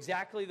didn't do it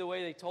exactly the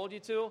way they told you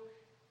to?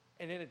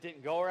 And then it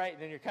didn't go right, and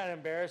then you're kind of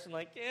embarrassed and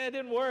like, yeah, it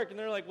didn't work. And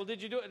they're like, well,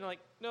 did you do it? And they're like,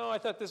 no, I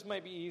thought this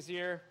might be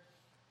easier.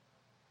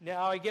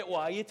 Now I get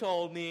why you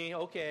told me.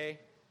 Okay.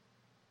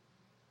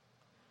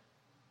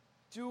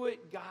 Do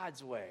it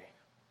God's way.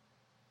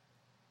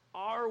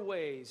 Our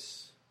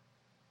ways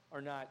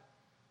are not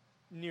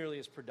nearly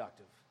as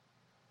productive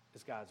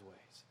as God's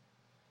ways.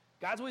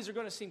 God's ways are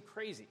going to seem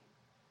crazy.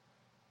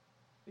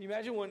 Can you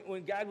imagine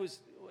when God was,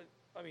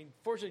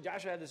 fortunately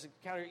Joshua had this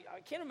encounter.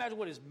 I can't imagine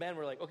what his men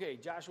were like. Okay,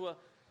 Joshua,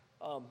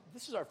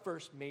 this is our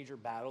first major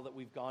battle that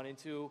we've gone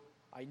into.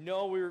 I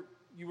know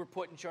you were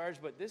put in charge,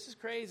 but this is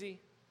crazy.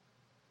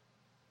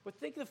 But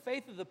think of the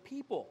faith of the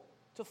people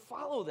to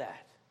follow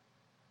that.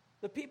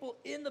 The people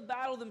in the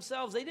battle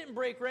themselves, they didn't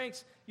break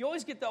ranks. You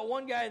always get that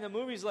one guy in the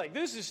movies like,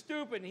 this is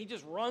stupid, and he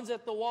just runs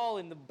at the wall,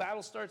 and the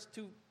battle starts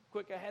too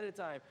quick ahead of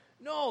time.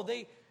 No,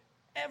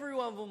 Every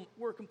one of them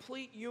were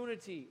complete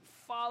unity,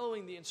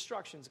 following the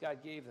instructions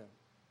God gave them.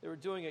 They were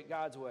doing it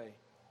God's way.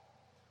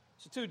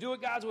 So 2, do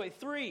it God's way.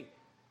 3,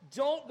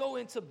 don't go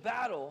into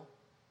battle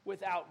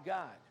without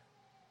God.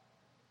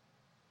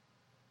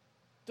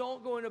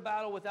 Don't go into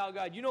battle without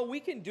God. You know, we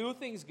can do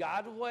things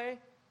God's way,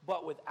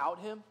 but without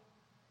Him,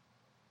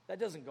 that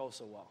doesn't go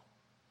so well.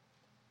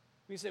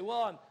 We say,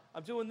 well,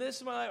 I'm doing this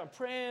in my life, I'm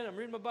praying, I'm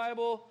reading my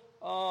Bible,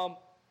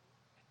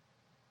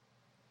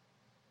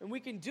 and we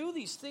can do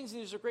these things,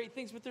 and these are great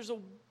things, but there's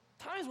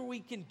times where we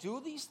can do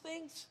these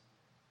things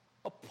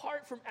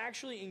apart from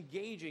actually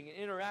engaging and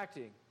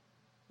interacting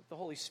with the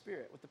Holy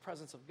Spirit, with the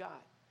presence of God.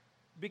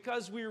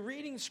 Because we're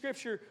reading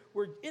Scripture,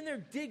 we're in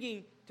there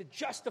digging to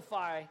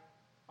justify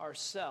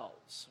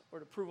ourselves, or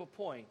to prove a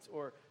point,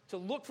 or to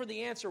look for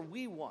the answer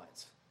we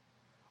want.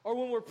 Or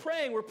when we're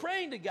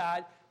praying to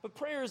God, but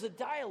prayer is a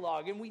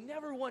dialogue, and we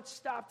never once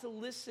stop to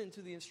listen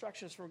to the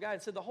instructions from God.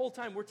 And so the whole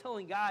time we're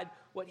telling God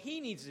what He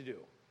needs to do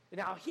and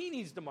how He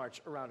needs to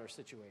march around our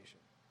situation.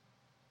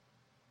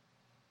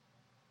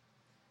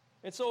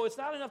 And so it's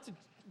not enough to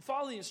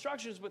follow the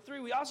instructions, but 3,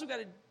 we also got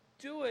to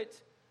do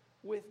it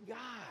with God,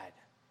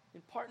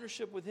 in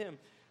partnership with Him.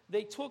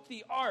 They took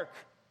the ark.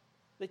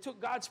 They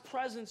took God's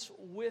presence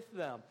with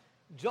them.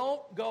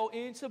 Don't go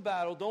into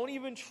battle. Don't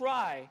even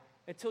try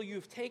until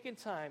you've taken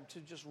time to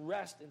just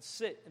rest and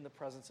sit in the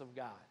presence of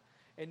God.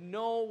 And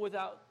know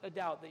without a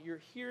doubt that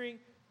you're hearing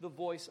the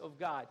voice of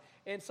God.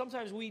 And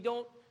sometimes we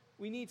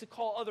need to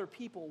call other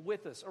people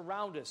with us,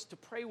 around us, to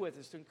pray with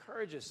us, to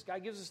encourage us.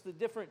 God gives us the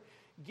different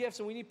gifts,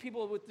 and we need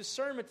people with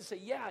discernment to say,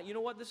 yeah, you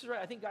know what, this is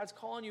right. I think God's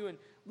calling you and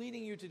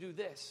leading you to do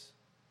this.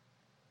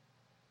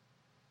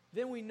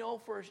 Then we know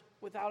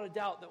without a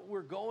doubt that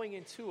we're going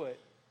into it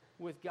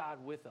with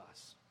God with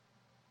us.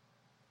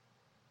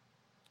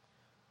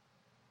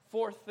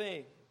 4th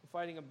thing,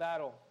 fighting a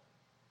battle,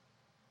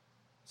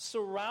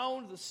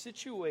 surround the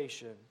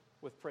situation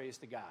with praise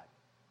to God.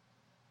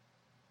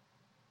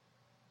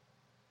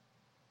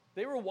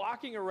 They were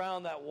walking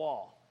around that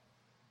wall.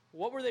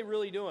 What were they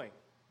really doing?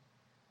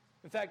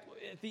 In fact,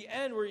 at the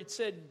end where it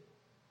said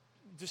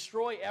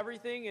destroy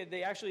everything, and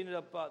they actually ended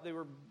up, they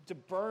were to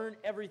burn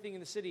everything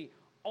in the city.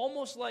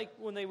 Almost like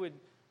when they would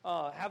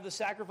have the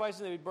sacrifice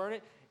and they would burn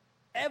it.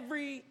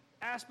 Every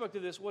aspect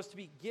of this was to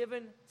be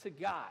given to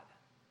God.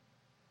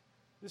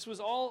 This was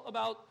all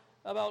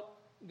about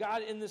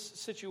God in this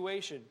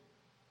situation.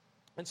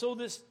 And so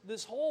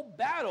this whole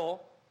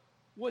battle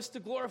was to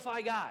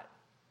glorify God.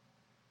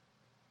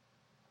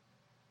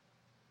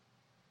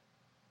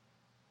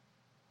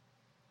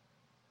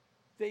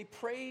 They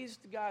praised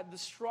God. The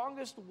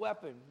strongest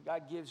weapon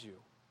God gives you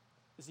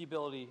is the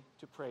ability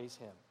to praise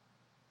Him.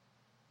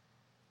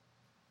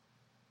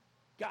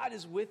 God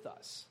is with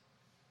us.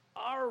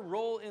 Our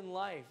role in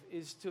life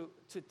is to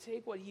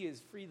take what He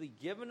has freely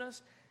given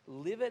us,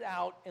 live it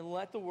out, and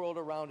let the world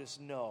around us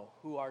know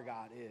who our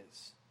God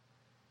is.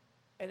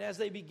 And as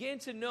they begin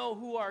to know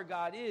who our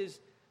God is,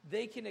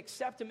 they can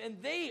accept Him,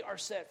 and they are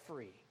set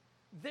free.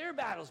 Their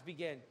battles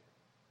begin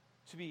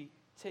to be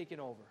taken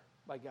over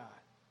by God.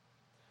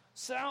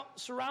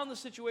 Surround the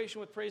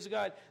situation with praise of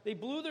God. They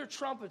blew their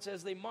trumpets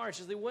as they marched,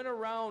 as they went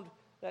around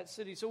that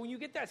city. So when you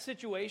get that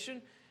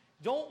situation,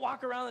 don't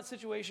walk around that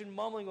situation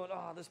mumbling, going,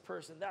 oh, this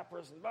person, that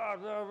person, blah,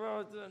 blah,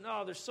 blah.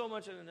 No, there's so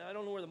much, and I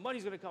don't know where the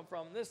money's going to come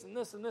from, this and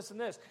this and this and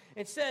this.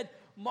 Instead,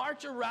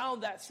 march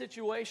around that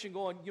situation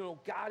going, you know,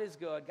 God is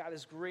good. God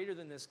is greater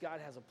than this. God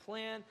has a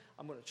plan.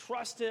 I'm going to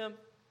trust Him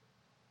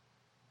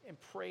and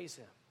praise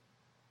Him.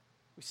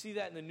 We see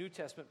that in the New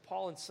Testament.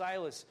 Paul and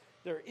Silas,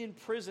 they're in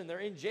prison. They're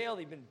in jail.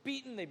 They've been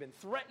beaten. They've been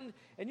threatened.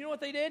 And you know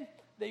what they did?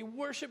 They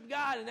worshiped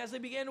God. And as they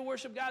began to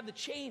worship God, the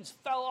chains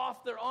fell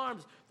off their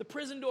arms. The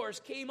prison doors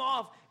came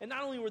off. And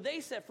not only were they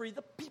set free,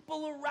 the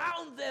people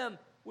around them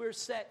were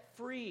set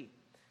free.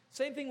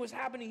 Same thing was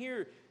happening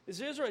here. As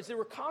the Israelites, they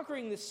were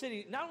conquering the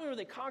city. Not only were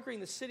they conquering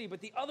the city,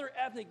 but the other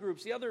ethnic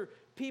groups, the other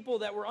people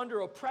that were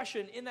under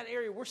oppression in that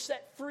area were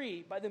set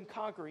free by them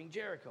conquering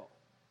Jericho.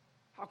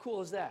 How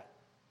cool is that?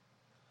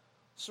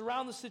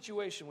 Surround the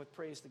situation with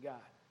praise to God.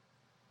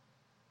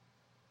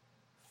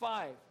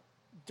 5,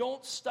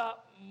 don't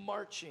stop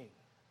marching.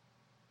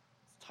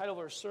 It's the title of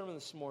our sermon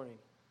this morning.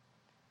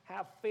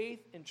 Have faith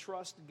and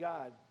trust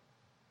God.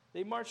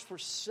 They marched for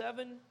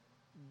 7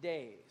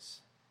 days.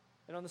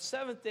 And on the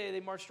 7th day, they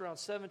marched around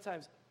 7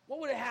 times.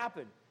 What would have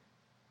happened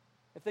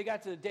if they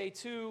got to day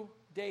 2,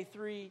 day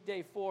 3,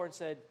 day 4 and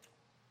said,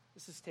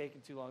 this is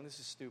taking too long, this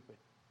is stupid?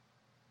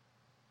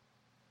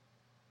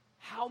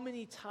 How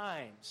many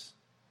times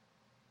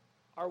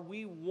are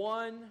we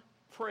one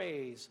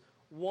praise,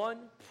 one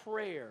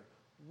prayer,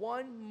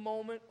 one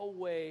moment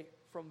away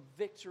from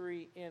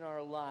victory in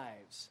our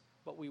lives,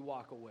 but we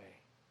walk away?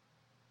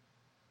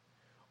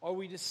 Or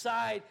we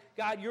decide,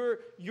 God,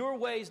 your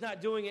way is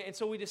not doing it, and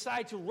so we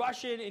decide to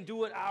rush in and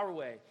do it our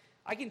way.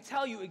 I can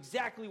tell you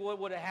exactly what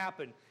would have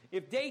happened.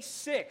 If day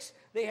 6,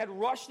 they had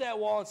rushed that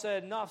wall and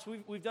said, enough,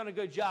 we've done a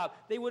good job,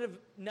 they would have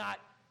not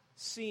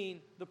seen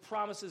the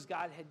promises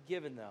God had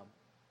given them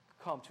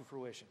come to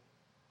fruition.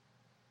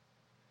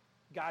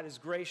 God is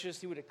gracious.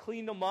 He would have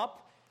cleaned them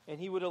up, and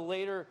he would have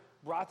later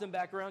brought them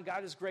back around.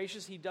 God is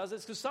gracious. He does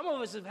this because some of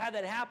us have had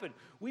that happen.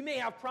 We may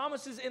have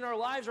promises in our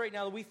lives right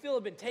now that we feel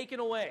have been taken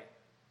away,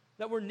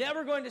 that we're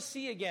never going to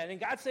see again. And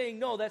God's saying,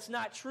 no, that's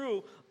not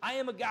true. I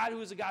am a God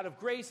who is a God of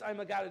grace. I'm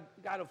a God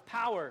of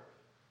power.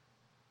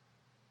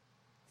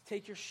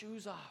 Take your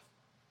shoes off.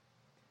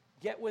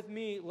 Get with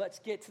me. Let's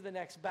get to the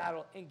next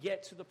battle and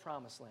get to the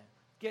promised land.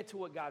 Get to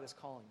what God is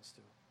calling us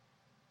to.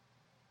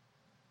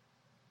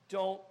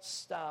 Don't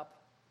stop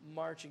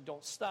marching.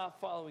 Don't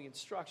stop following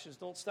instructions.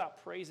 Don't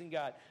stop praising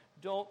God.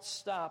 Don't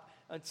stop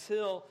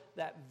until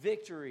that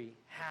victory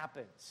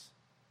happens.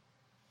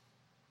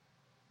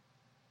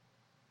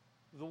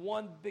 The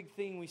one big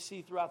thing we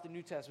see throughout the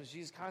New Testament is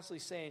Jesus constantly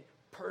saying,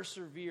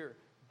 persevere.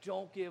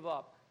 Don't give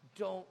up.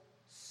 Don't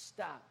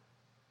stop.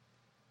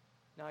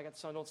 Now I got the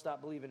song, Don't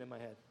Stop Believing in my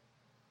head.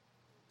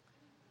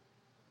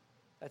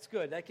 That's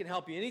good. That can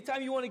help you.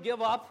 Anytime you want to give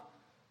up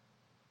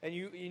and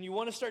you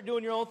want to start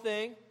doing your own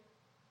thing,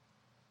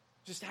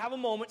 just have a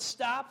moment,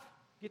 stop,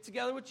 get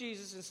together with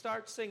Jesus, and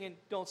start singing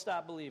Don't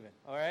Stop Believing,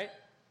 all right?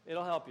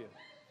 It'll help you.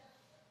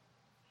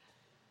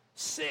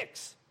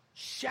 6,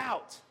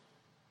 shout.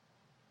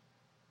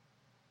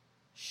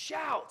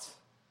 Shout.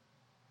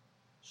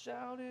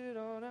 Shout it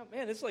on up.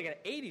 Man, this is like an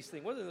 80s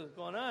thing. What is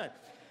going on?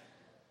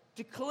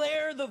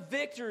 Declare the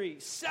victory.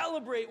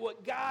 Celebrate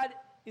what God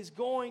is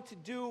going to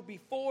do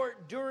before,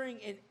 during,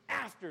 and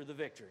after the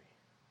victory.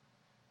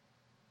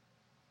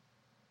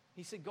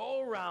 He said,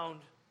 go around,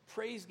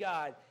 praise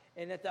God,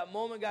 and at that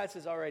moment, God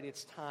says, all right,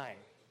 it's time.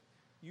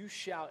 You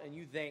shout and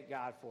you thank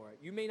God for it.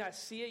 You may not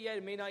see it yet,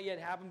 it may not yet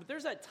happen, but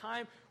there's that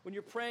time when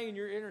you're praying and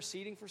you're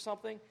interceding for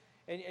something,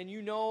 and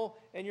you know,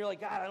 and you're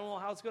like, God, I don't know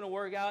how it's going to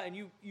work out, and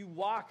you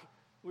walk,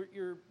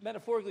 you're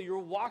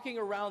walking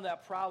around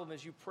that problem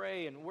as you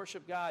pray and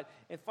worship God,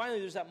 and finally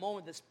there's that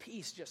moment this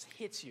peace just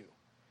hits you.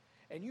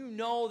 And you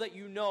know that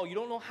you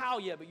don't know how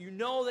yet, but you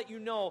know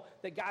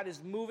that God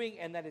is moving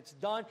and that it's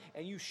done,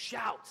 and you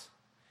shout,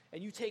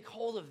 and you take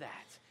hold of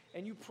that,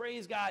 and you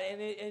praise God,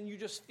 and you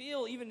just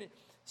feel, even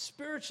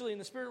spiritually in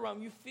the spirit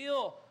realm, you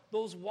feel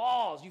those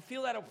walls, you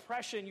feel that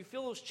oppression, you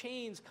feel those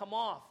chains come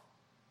off.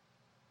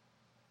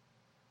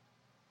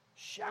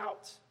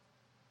 Shout.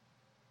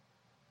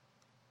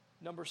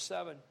 Number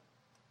 7,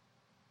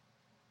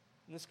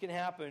 and this can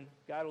happen,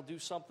 God will do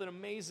something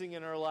amazing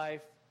in our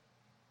life.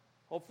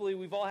 Hopefully,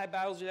 we've all had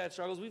battles, we've had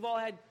struggles. We've all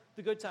had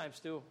the good times,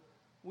 too.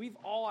 We've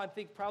all, I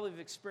think, probably have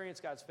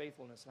experienced God's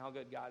faithfulness and how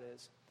good God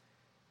is.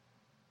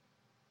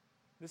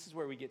 This is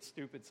where we get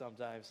stupid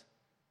sometimes.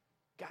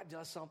 God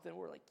does something,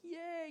 we're like,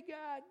 yay,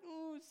 God,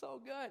 ooh, it's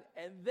so good.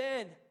 And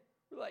then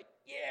we're like,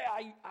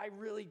 yeah, I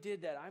really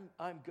did that.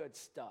 I'm good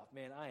stuff,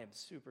 man. I am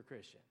super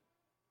Christian.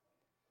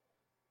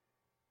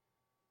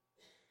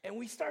 And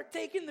we start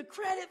taking the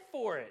credit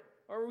for it.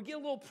 Or we get a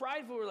little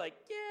prideful. We're like,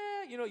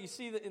 yeah, you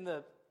see that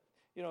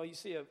you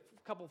see a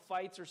couple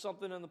fights or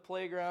something on the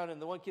playground,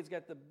 and the one kid's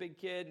got the big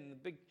kid, and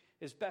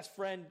his best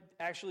friend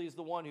actually is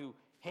the one who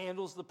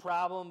handles the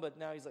problem, but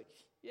now he's like,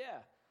 yeah,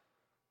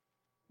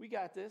 we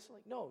got this.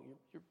 Like, no,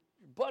 your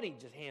buddy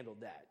just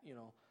handled that,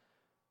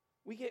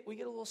 We get a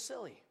little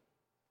silly.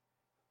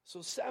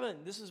 So 7,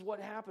 this is what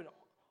happened.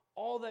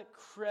 All that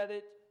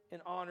credit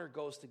and honor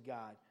goes to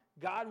God.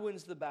 God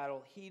wins the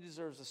battle. He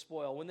deserves the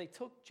spoil. When they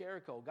took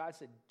Jericho, God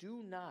said,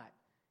 do not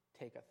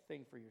take a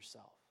thing for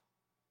yourself.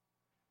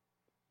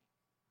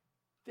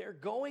 They're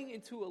going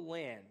into a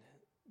land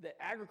that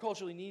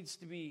agriculturally needs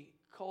to be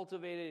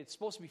cultivated. It's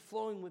supposed to be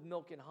flowing with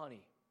milk and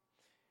honey.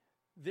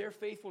 Their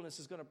faithfulness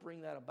is going to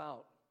bring that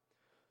about.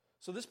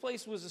 So this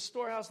place was a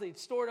storehouse. They'd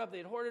stored up.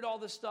 They'd hoarded all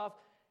this stuff.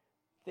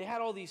 They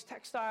had all these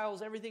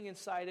textiles, everything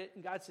inside it.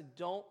 And God said,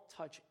 don't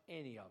touch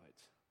any of it.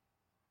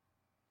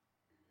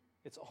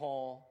 It's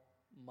all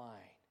mine.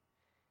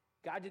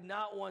 God did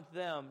not want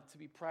them to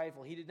be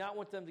prideful. He did not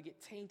want them to get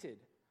tainted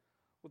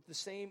with the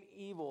same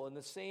evil and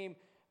the same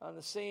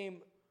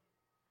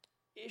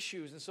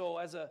issues. And so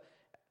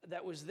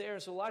that was there.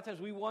 So a lot of times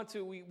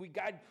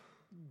God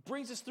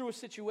brings us through a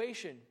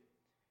situation,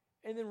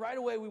 and then right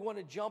away we want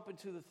to jump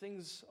into the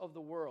things of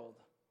the world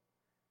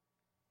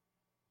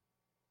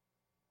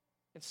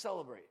and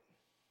celebrate.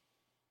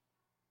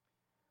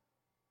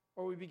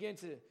 Or we begin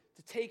to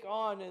take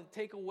on and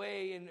take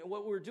away, and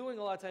what we're doing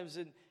a lot of times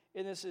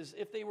in this is,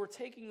 if they were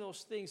taking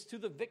those things, to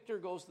the victor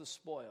goes the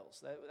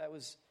spoils. That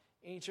was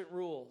ancient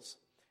rules.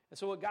 And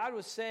so what God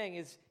was saying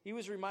is, he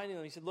was reminding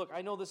them, he said, look,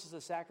 I know this is a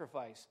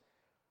sacrifice,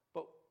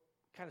 but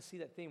kind of see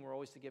that theme, we're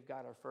always to give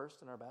God our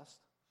first and our best.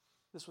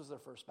 This was their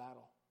first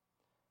battle.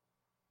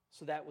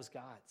 So that was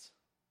God's.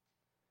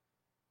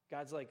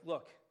 God's like,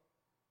 look,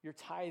 you're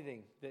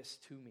tithing this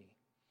to me.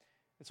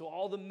 And so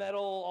all the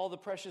metal, all the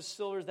precious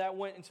silvers, that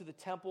went into the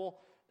temple,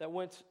 that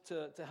went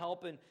to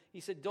help. And he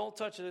said, don't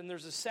touch it. And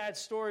there's a sad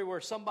story where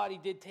somebody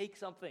did take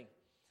something.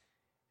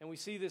 And we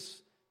see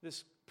this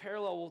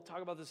parallel, we'll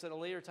talk about this at a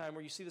later time,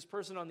 where you see this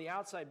person on the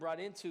outside brought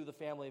into the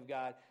family of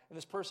God, and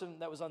this person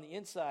that was on the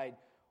inside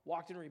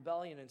walked in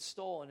rebellion and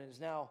stole and is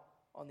now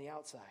on the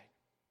outside.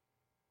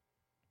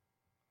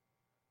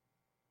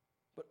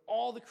 But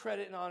all the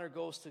credit and honor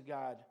goes to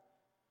God.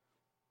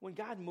 When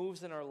God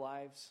moves in our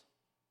lives,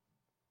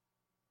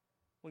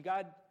 when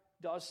God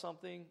does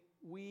something,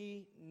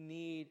 we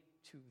need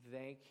to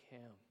thank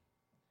Him.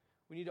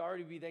 We need to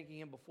already be thanking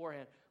Him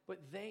beforehand. But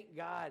thank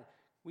God.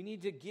 We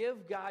need to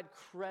give God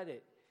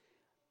credit.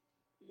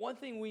 One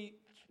thing we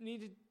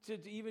need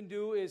to even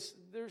do is,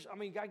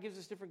 God gives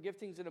us different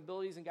giftings and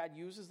abilities, and God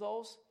uses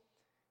those.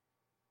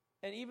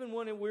 And even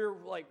when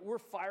we're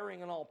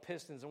firing on all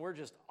pistons, and we're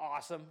just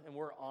awesome, and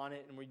we're on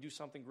it, and we do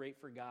something great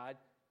for God,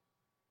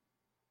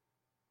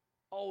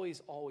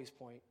 always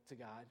point to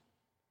God.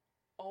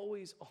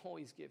 Always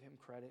give Him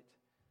credit.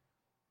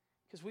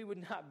 Because we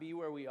would not be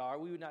where we are.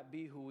 We would not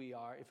be who we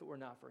are if it were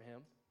not for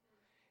Him.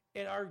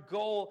 And our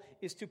goal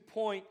is to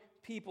point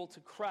people to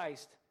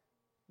Christ,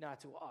 not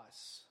to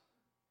us.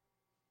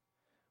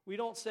 We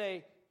don't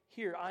say,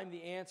 here, I'm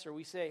the answer.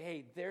 We say,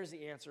 hey, there's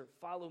the answer.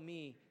 Follow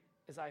me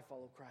as I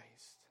follow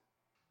Christ.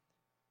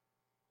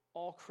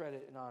 All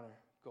credit and honor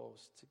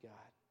goes to God.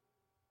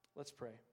 Let's pray.